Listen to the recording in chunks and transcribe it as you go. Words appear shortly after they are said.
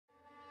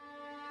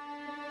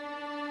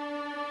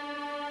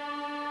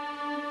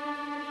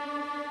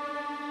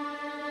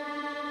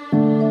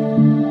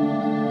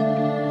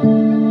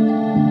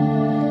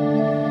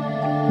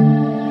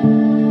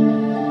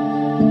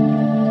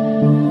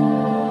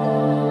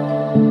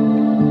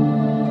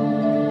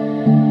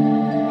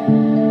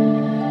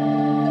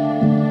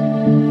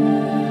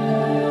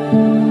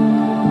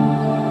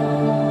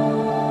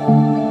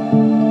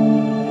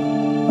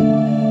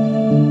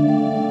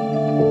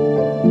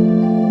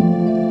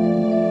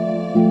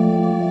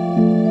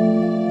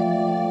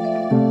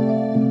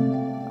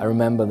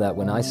remember that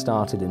when I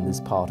started in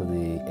this part of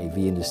the AV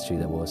industry,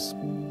 that was,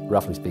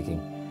 roughly speaking,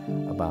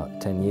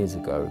 about 10 years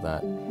ago,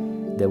 that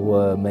there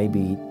were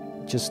maybe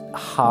just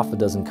half a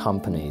dozen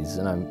companies,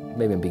 and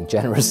maybe I'm being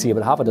generous here,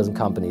 but half a dozen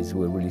companies who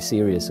were really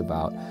serious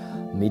about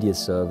media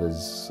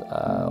servers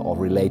or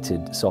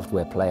related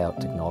software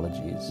playout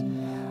technologies.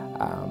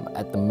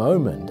 At the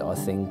moment, I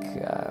think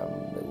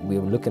we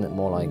were looking at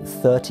more like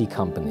 30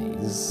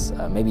 companies,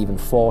 maybe even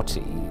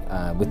 40,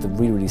 with the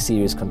really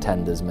serious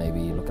contenders, maybe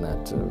looking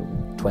at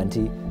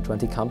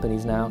 20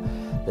 companies now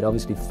that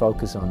obviously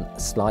focus on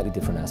slightly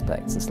different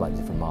aspects and slightly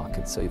different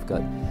markets. So you've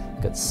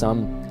got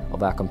some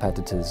of our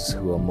competitors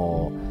who are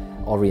more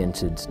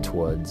oriented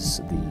towards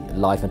the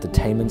live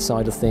entertainment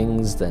side of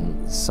things, then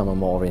some are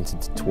more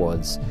oriented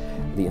towards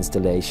the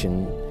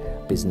installation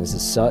business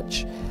as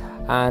such.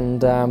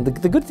 And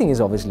the good thing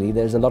is, obviously,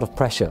 there's a lot of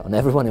pressure on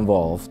everyone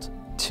involved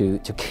to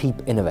keep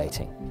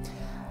innovating.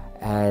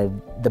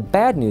 The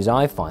bad news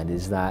I find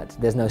is that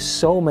there's now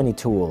so many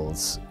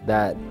tools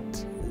that,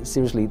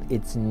 seriously,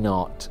 it's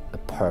not a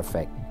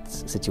perfect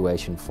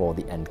situation for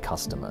the end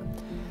customer.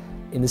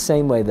 In the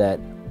same way that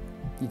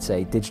you'd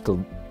say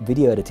digital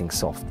video editing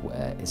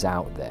software is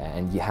out there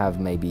and you have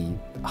maybe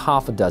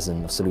half a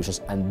dozen of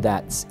solutions and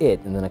that's it,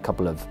 and then a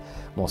couple of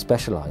more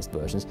specialized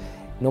versions.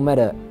 No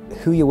matter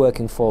who you're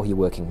working for, who you're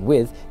working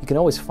with, you can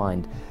always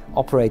find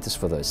operators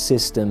for those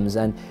systems.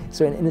 And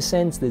so in a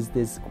sense,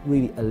 there's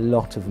really a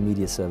lot of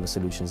media server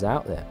solutions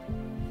out there.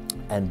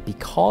 And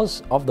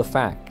because of the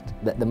fact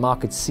that the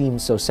market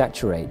seems so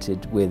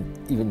saturated with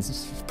even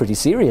pretty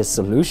serious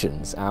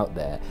solutions out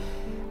there,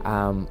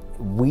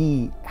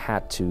 we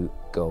had to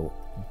go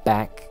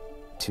back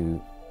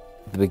to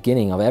the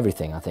beginning of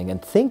everything, I think, and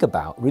think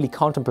about, really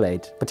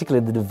contemplate,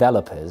 particularly the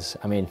developers.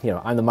 I mean, you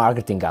know, I'm the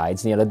marketing guy,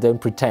 so, you know, don't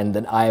pretend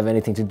that I have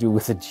anything to do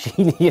with the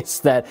genius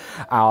that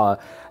our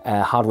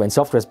hardware and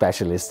software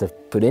specialists have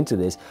put into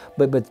this.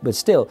 But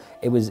still,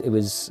 it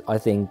was I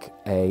think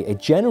a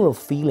general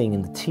feeling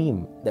in the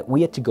team that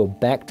we had to go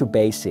back to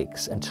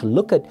basics and to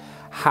look at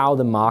how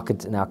the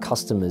market and our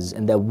customers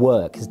and their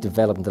work has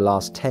developed in the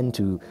last 10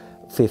 to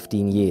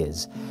 15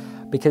 years.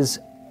 Because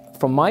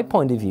from my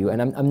point of view, and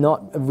I'm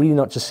really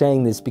not just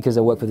saying this because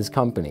I work for this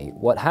company,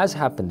 what has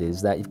happened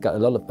is that you've got a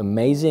lot of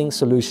amazing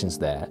solutions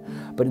there,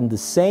 but in the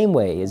same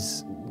way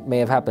as may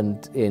have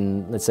happened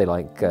in, let's say,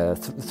 like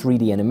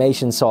 3D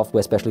animation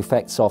software, special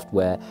effects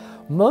software,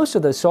 most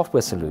of those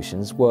software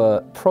solutions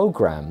were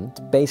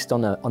programmed based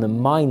on a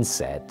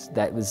mindset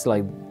that was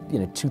like, you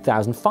know,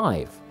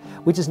 2005.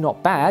 Which is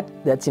not bad.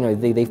 That's, you know,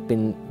 they've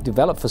been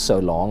developed for so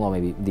long, or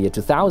maybe the year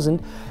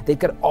 2000. They've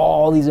got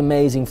all these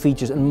amazing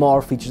features and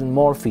more features and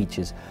more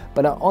features.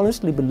 But I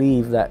honestly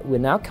believe that we're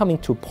now coming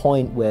to a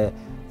point where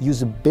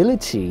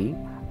usability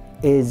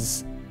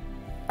is,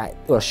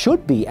 or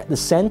should be, at the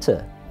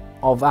center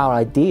of our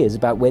ideas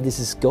about where this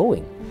is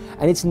going.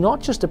 And it's not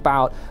just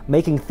about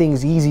making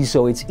things easy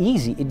so it's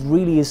easy. It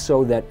really is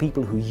so that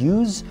people who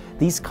use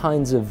these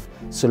kinds of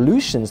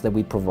solutions that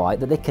we provide,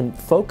 that they can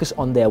focus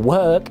on their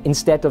work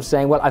instead of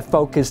saying, well, I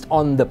focused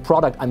on the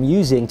product I'm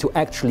using to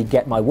actually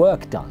get my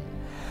work done.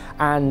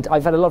 And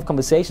I've had a lot of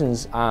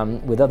conversations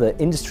with other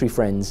industry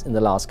friends in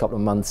the last couple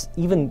of months,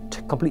 even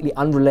completely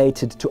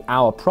unrelated to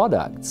our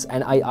products.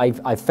 And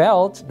I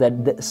felt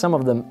that some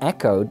of them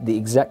echoed the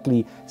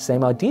exactly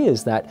same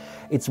ideas, that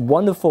it's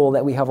wonderful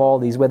that we have all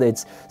these, whether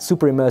it's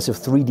super immersive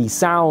 3D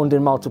sound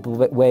in multiple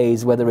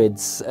ways, whether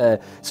it's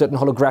certain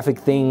holographic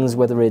things,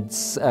 whether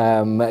it's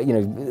you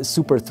know,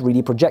 super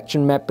 3D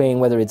projection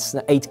mapping, whether it's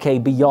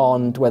 8K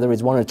beyond, whether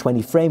it's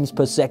 120 frames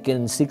per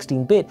second,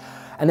 16-bit.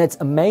 And that's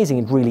amazing,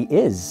 it really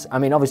is. I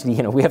mean, obviously,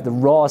 you know, we have the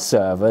raw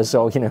server,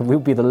 so, you know,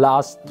 we'll be the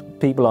last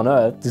people on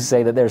earth to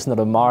say that there's not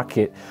a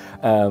market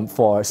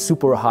for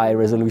super high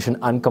resolution,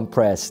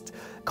 uncompressed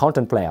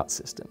content playout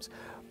systems.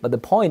 But the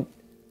point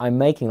I'm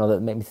making, or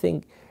that made me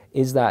think,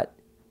 is that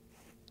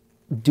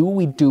do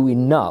we do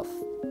enough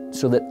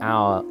so that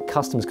our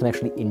customers can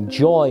actually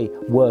enjoy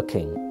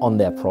working on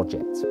their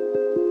projects?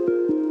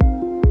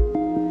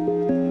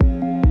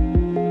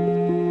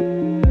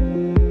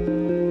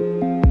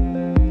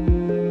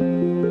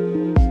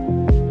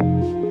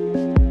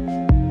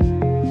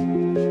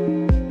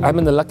 I'm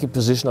in the lucky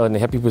position, or in a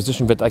happy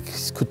position, that I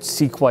could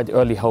see quite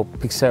early how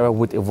PIXERA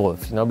would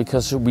evolve, you know,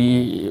 because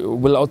we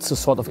will also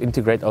sort of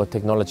integrate our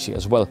technology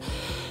as well.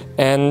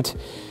 And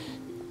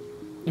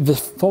the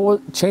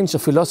full change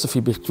of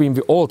philosophy between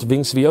the old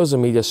Wings VIOSO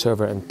media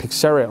server and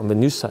PIXERA on the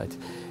new side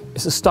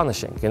is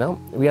astonishing, you know.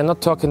 We are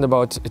not talking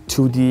about a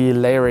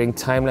 2D layering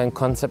timeline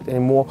concept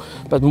anymore,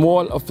 but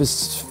more of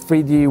this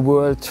 3D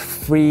world,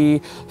 free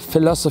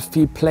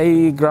philosophy,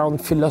 playground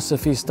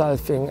philosophy style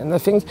thing. And I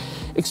think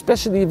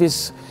especially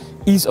this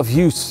ease of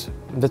use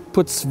that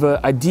puts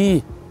the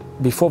idea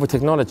before the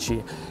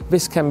technology,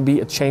 this can be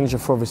a changer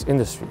for this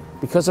industry.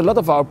 Because a lot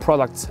of our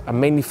products are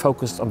mainly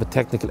focused on the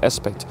technical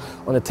aspect,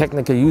 on the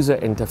technical user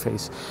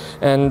interface.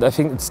 And I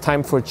think it's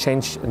time for a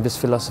change in this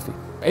philosophy.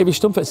 AV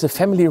Stumpfl is a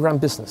family-run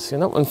business, you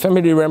know, and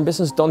family-run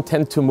business don't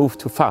tend to move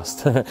too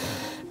fast.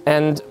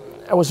 And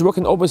I was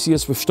working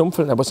overseas with Stumpfl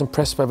and I was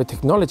impressed by the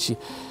technology.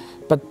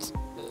 But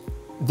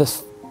the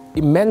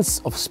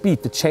immense of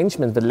speed, the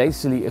changement that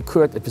lately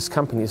occurred at this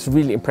company is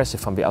really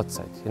impressive from the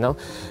outside. You know,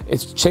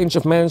 it's change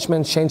of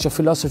management, change of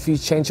philosophy,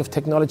 change of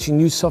technology,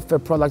 new software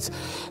products.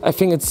 I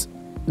think it's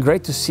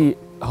great to see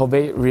how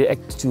they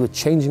react to a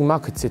changing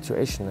market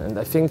situation. And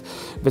I think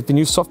that the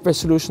new software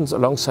solutions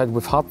alongside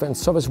with hardware and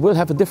service will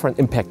have a different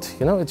impact.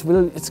 You know,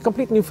 it's a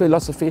complete new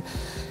philosophy.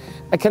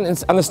 I can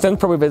understand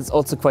probably that it's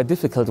also quite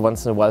difficult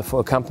once in a while for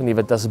a company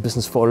that does a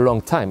business for a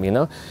long time, you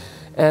know.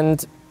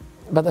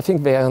 But I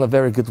think they are in a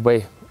very good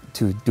way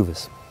to do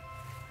this.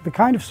 The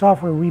kind of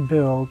software we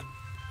build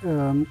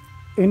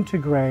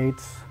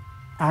integrates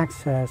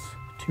access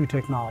to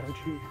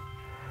technology.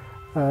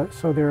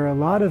 So there are a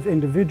lot of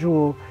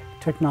individual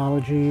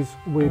technologies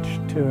which,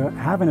 to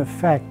have an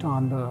effect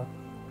on the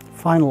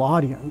final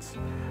audience,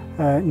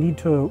 need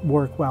to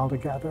work well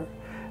together.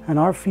 And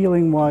our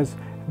feeling was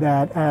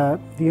that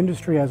the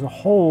industry as a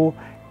whole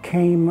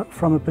came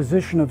from a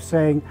position of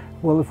saying,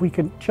 well, if we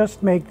could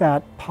just make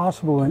that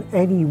possible in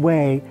any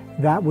way,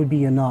 that would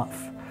be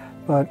enough.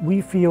 But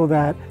we feel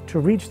that to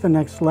reach the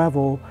next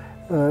level,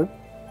 the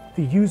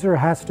user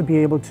has to be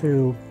able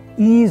to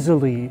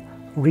easily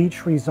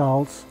reach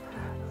results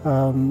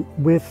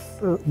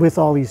with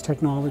all these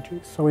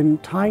technologies. So in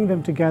tying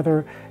them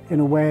together in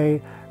a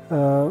way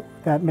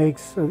that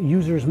makes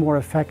users more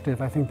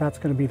effective, I think that's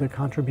going to be the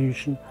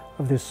contribution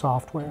of this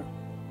software.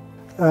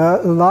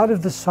 A lot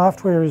of the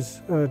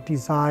software's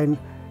design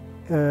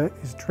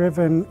is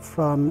driven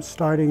from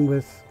starting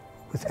with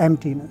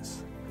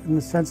emptiness, in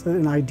the sense that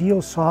an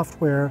ideal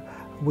software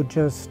would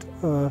just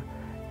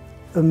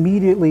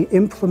immediately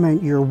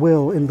implement your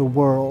will in the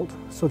world,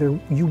 so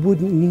you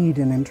wouldn't need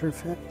an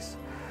interface.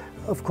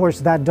 Of course,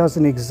 that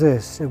doesn't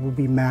exist. It will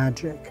be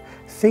magic.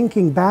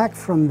 Thinking back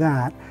from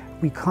that,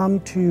 we come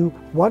to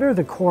what are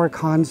the core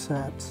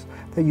concepts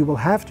that you will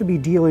have to be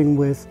dealing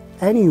with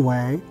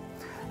anyway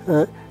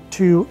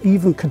to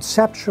even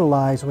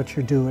conceptualize what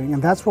you're doing.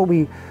 And that's what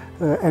we,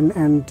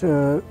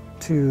 to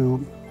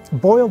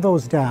boil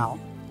those down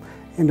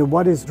into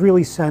what is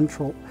really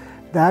central.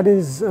 That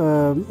is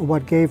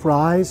what gave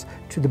rise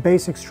to the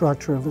basic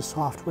structure of the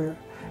software.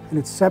 And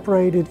it's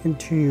separated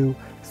into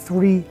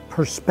 3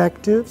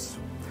 perspectives.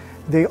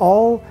 They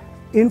all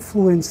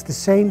influence the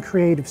same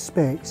creative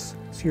space.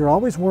 So you're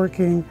always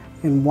working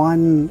in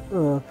one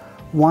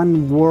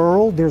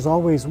world. There's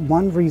always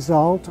one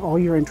result. All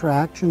your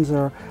interactions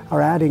are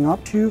adding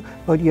up to,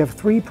 but you have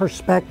 3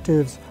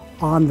 perspectives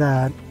on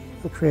that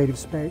creative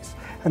space.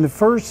 And the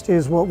first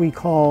is what we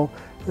call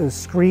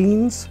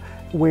screens,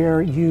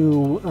 where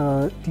you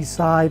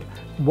decide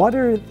what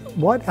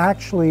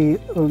actually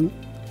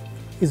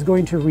is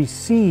going to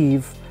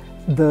receive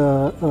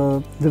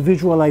the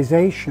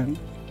visualization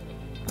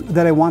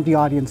that I want the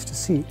audience to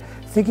see.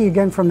 Thinking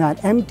again from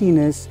that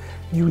emptiness,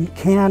 you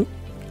can't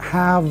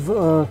have,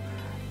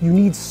 you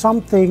need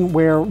something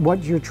where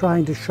what you're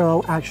trying to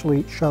show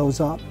actually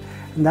shows up.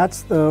 And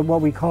that's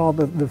what we call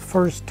the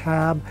first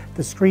tab,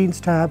 the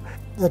screens tab.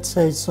 Let's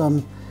say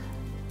some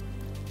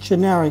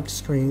generic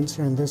screens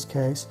here in this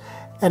case.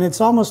 And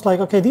it's almost like,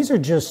 okay, these are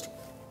just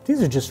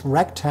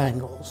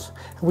rectangles.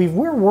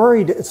 We're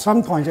worried at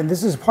some point, and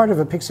this is part of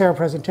a PIXERA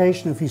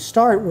presentation, if you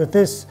start with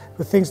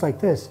things like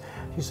this,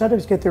 you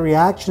sometimes get the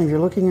reaction if you're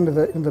looking into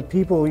the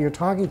people you're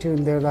talking to,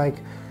 and they're like,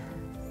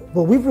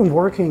 well, we've been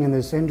working in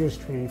this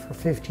industry for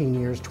 15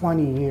 years,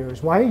 20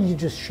 years. Why are you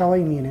just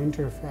showing me an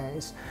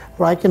interface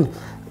where I can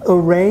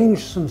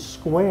arrange some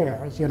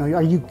squares? You know,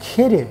 are you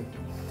kidding?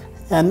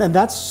 And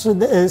that's so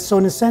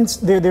in a sense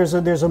there's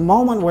a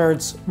moment where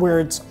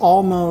it's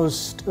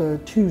almost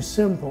too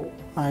simple.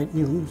 Right?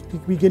 You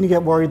begin to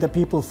get worried that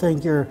people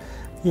think you're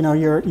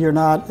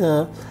not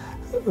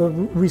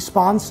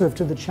responsive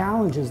to the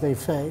challenges they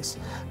face.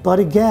 But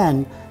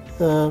again,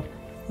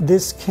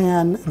 this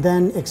can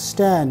then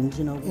extend,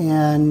 you know,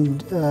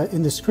 and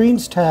in the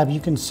Screens tab you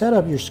can set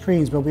up your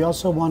screens, but we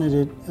also wanted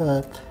it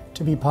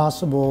to be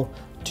possible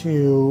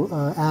to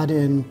add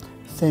in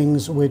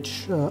things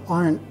which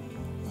aren't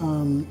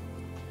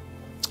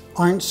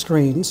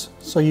screens,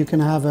 so you can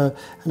have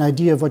an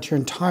idea of what your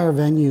entire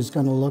venue is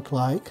going to look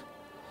like.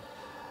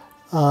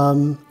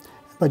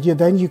 But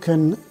then you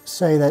can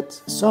say that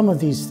some of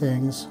these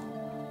things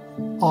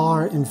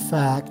are in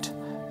fact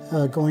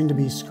going to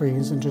be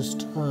screens, and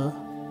just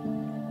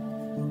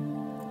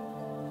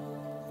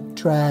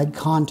drag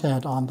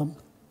content on them.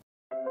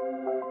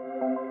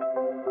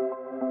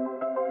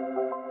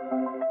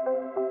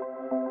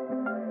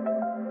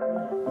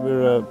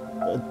 We're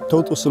a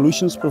total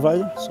solutions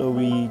provider, so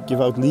we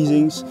give out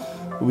leasings,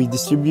 we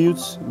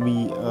distribute,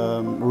 we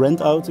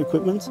rent out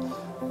equipment,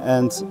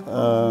 and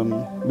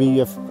we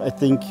have, I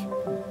think,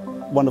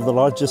 one of the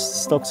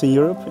largest stocks in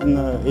Europe in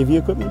AV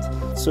equipment.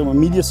 So a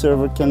media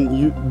server can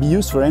be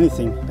used for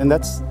anything, and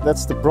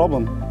that's the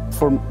problem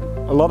for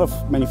a lot of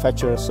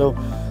manufacturers. So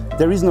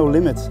there is no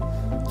limit.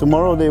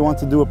 Tomorrow they want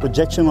to do a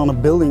projection on a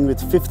building with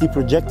 50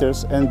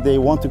 projectors, and they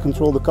want to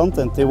control the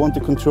content, they want to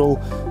control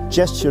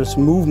gestures,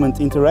 movement,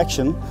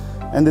 interaction,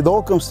 and it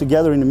all comes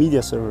together in a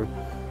media server.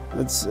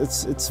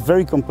 It's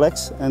very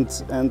complex, and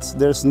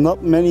there's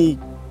not many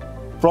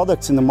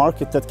products in the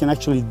market that can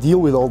actually deal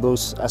with all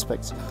those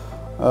aspects.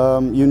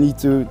 You need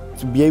to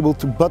be able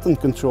to button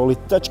control it,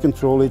 touch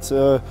control it,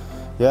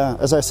 yeah,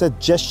 as I said,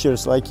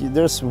 gestures, like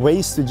there's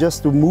ways to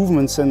just do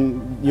movements,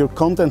 and your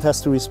content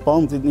has to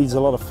respond. It needs a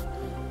lot of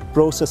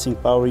processing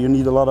power, you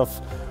need a lot of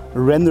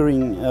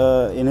rendering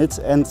in it,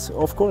 and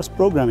of course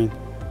programming.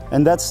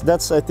 And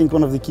that's I think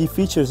one of the key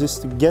features is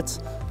to get,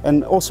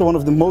 and also one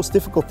of the most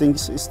difficult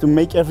things is to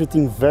make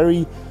everything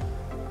very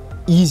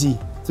easy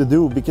to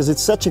do, because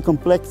it's such a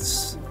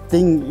complex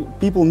thing.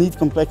 People need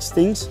complex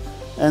things,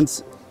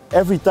 and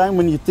every time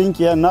when you think,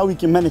 yeah, now we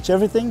can manage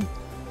everything,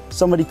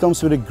 somebody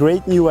comes with a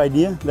great new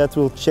idea that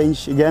will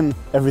change again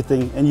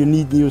everything, and you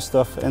need new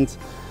stuff. And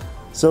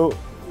so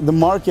the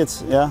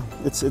market, yeah,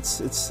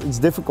 it's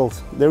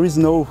difficult. There is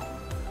no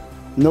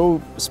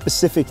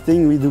specific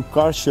thing. We do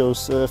car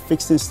shows,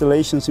 fixed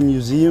installations in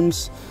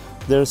museums.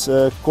 There's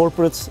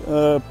corporate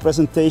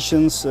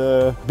presentations,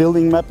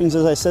 building mappings,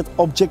 as I said,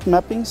 object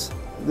mappings.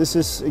 This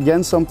is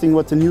again something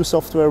what the new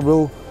software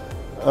will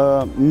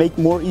make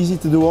more easy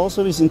to do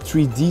also, is in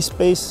 3D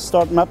space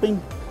start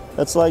mapping.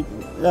 That's like,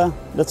 yeah,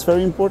 that's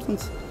very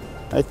important,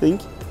 I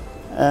think.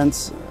 And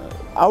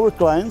our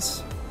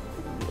clients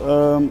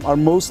are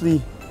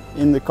mostly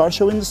in the car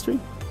show industry,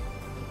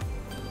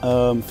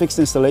 fixed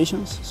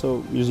installations,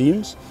 so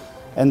museums.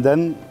 And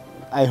then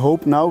I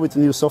hope now with the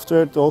new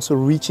software to also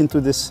reach into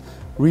this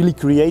really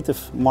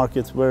creative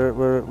market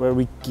where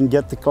we can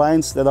get the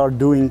clients that are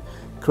doing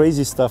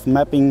crazy stuff,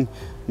 mapping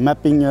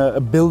a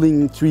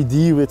building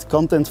 3D with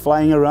content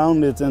flying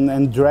around it,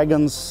 and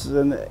dragons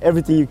and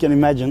everything you can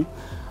imagine.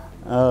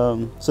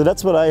 So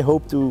that's what I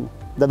hope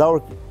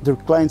that the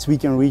clients we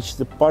can reach,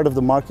 the part of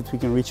the market we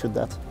can reach with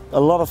that. A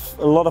lot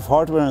of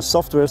hardware and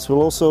softwares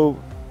will also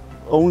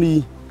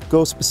only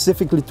go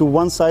specifically to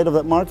one side of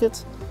that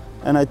market,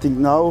 and I think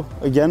now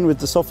again with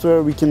the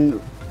software we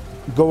can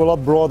go a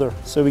lot broader,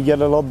 so we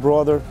get a lot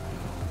broader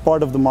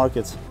part of the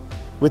market.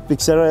 With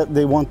Pixera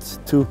they want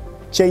to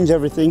change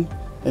everything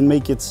and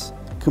make it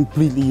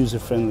completely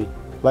user-friendly,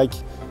 like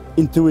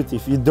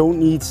intuitive. You don't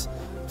need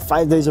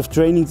 5 days of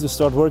training to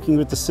start working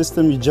with the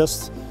system. You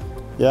just,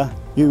 yeah,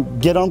 you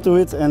get onto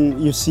it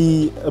and you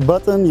see a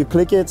button, you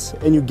click it,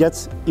 and you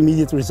get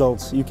immediate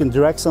results. You can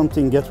drag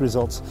something, get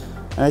results.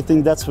 And I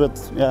think that's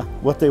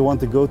what they want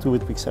to go to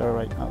with Pixera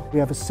right now. We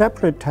have a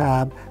separate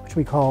tab which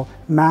we call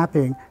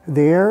mapping.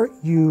 There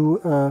you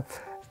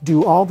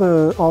do all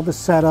the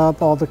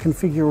setup, all the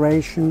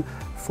configuration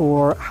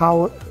for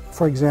how,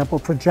 for example,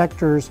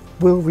 projectors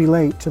will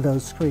relate to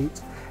those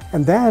screens.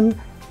 And then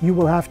you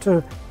will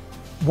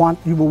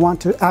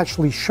want to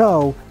actually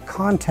show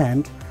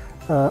content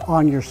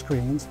on your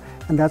screens.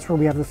 And that's where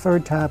we have the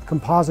third tab,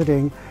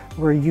 compositing,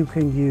 where you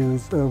can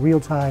use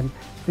real-time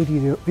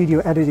video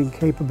editing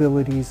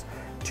capabilities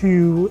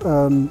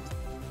to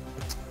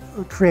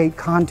create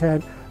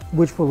content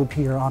which will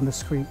appear on the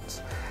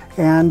screens.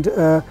 And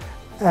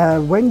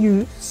when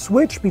you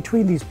switch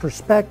between these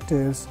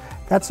perspectives,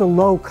 that's a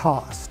low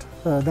cost.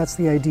 That's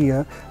the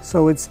idea.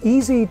 So it's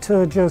easy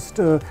to just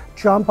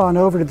jump on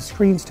over to the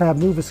Screens tab,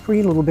 move a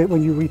screen a little bit.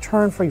 When you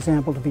return, for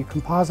example, to the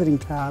Compositing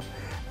tab,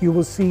 you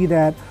will see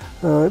that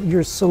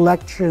your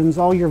selections,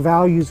 all your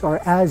values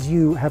are as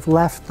you have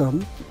left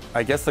them.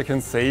 I guess I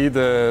can say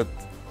that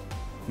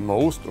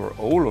most or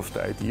all of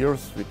the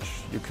ideas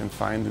which you can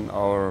find in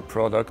our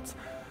products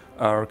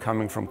are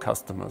coming from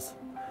customers.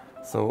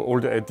 So all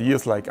the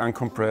ideas like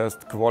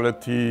uncompressed,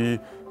 quality,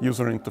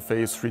 user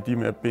interface, 3D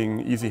mapping,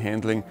 easy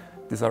handling,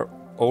 these are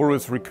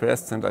always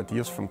requests and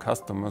ideas from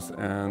customers.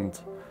 And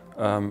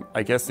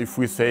I guess if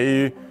we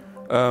say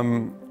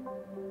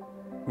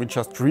we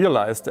just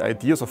realize the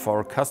ideas of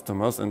our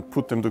customers and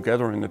put them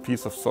together in a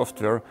piece of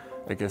software,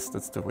 I guess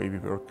that's the way we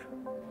work.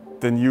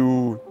 The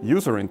new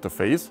user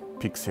interface,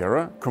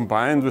 Pixera,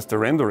 combined with the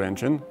render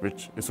engine,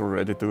 which is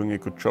already doing a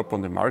good job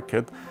on the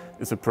market,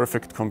 is a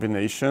perfect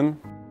combination.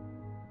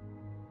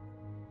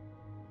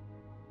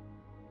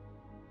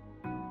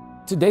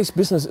 Today's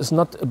business is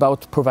not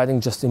about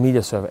providing just a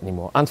media server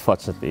anymore,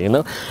 unfortunately, you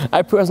know.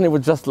 I personally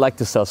would just like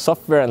to sell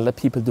software and let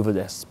people do the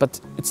rest, but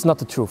it's not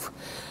the truth.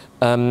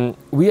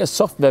 We as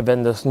software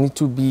vendors need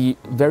to be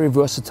very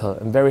versatile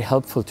and very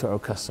helpful to our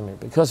customer,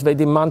 because they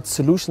demand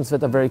solutions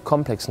that are very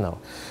complex now.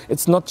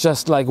 It's not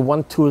just like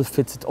one tool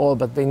fits it all,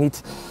 but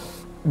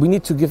we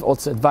need to give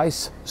also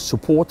advice,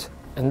 support,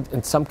 and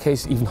in some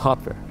cases even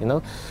hardware, you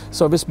know.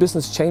 So this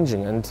business is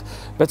changing, and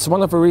that's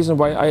one of the reasons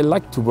why I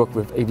like to work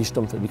with AV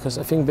Stumpfl, because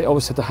I think they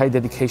always had a high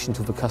dedication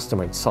to the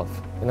customer itself.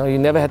 You know, you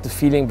never had the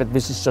feeling that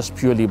this is just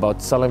purely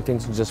about selling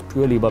things and just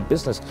purely about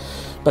business.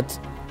 But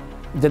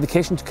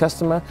dedication to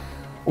customer,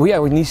 we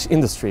are a niche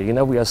industry, you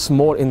know, we are a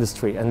small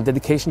industry, and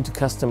dedication to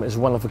customer is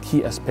one of the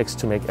key aspects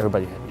to make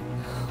everybody happy.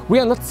 We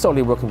are not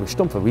solely working with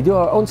Stumpfl, we do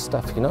our own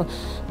stuff, you know,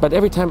 but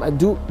every time I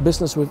do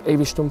business with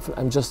AV Stumpfl,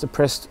 I'm just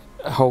impressed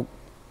how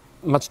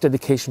much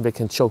dedication they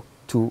can show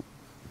to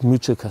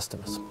mutual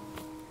customers.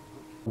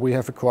 We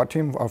have a core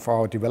team of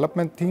our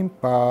development team,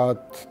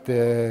 but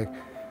the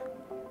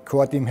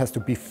core team has to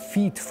be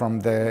feed from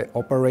the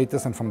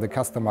operators and from the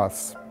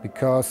customers,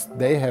 because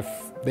they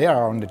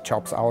are on the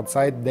jobs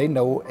outside. They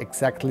know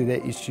exactly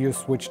the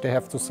issues which they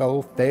have to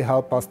solve. They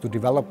help us to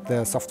develop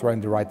the software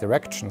in the right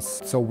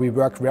directions. So we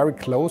work very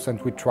close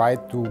and we try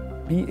to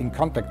be in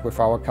contact with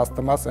our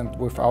customers and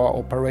with our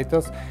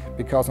operators,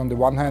 because on the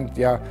one hand,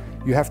 yeah,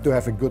 you have to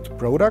have a good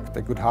product,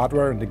 a good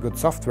hardware and a good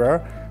software,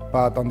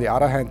 but on the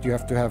other hand, you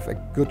have to have a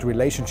good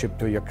relationship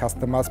to your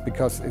customers,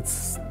 because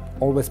it's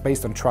always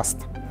based on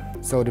trust.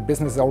 So the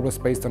business is always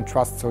based on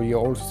trust.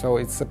 So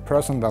it's a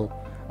personal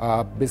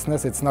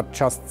business. It's not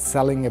just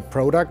selling a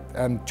product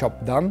and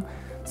job done.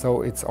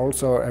 So it's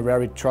also a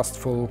very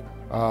trustful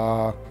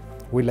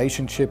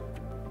relationship.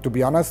 To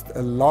be honest,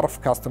 a lot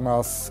of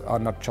customers are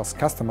not just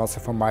customers.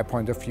 From my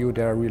point of view,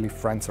 they're really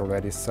friends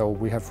already. So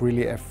we have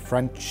really a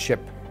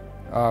friendship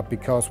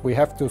because we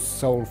have to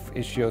solve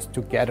issues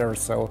together.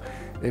 So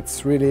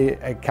it's really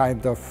a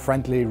kind of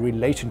friendly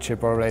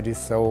relationship already.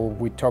 So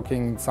we're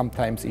talking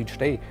sometimes each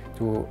day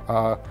to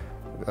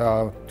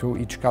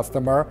each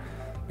customer,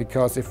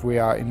 because if we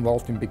are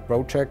involved in big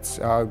projects,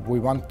 we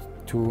want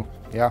to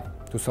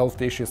solve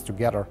the issues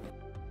together.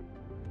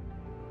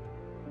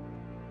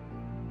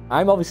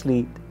 I'm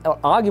obviously,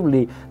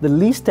 arguably, the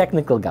least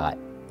technical guy.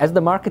 As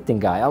the marketing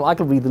guy, I'm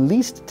arguably the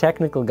least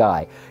technical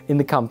guy in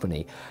the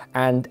company.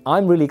 And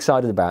I'm really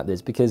excited about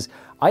this because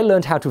I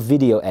learned how to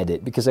video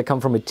edit because I come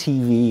from a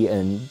TV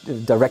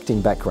and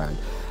directing background.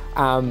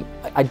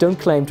 I don't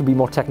claim to be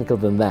more technical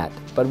than that.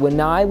 But when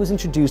I was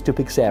introduced to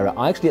PIXERA,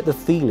 I actually had the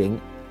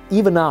feeling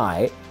even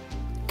I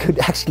could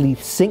actually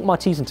sink my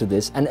teeth into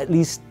this and at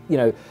least,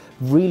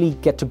 really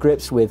get to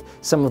grips with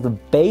some of the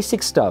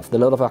basic stuff that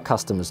a lot of our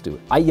customers do.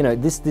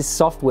 This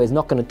software is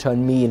not going to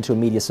turn me into a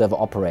media server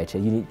operator.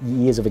 You need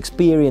years of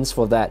experience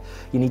for that.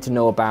 You need to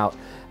know about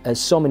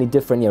so many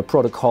different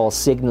protocols,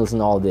 signals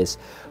and all this.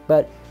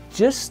 But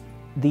just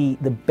the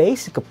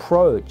basic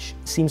approach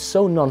seems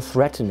so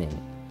non-threatening,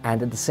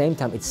 and at the same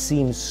time it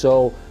seems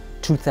so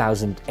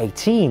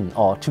 2018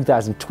 or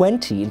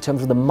 2020 in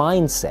terms of the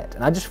mindset.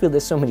 And I just feel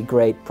there's so many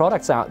great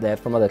products out there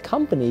from other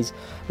companies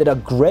that are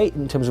great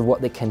in terms of what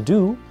they can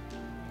do,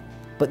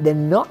 but they're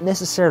not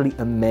necessarily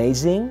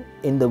amazing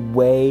in the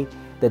way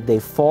that they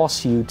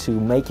force you to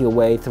make your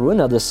way through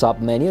another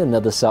sub-menu,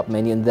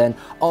 and then,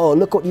 oh,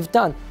 look what you've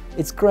done.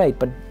 It's great,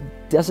 but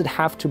does it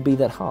have to be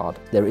that hard?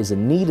 There is a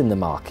need in the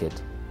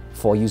market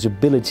for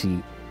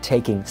usability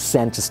taking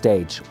center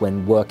stage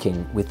when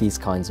working with these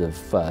kinds of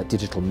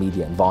digital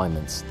media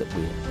environments that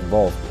we're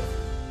involved with.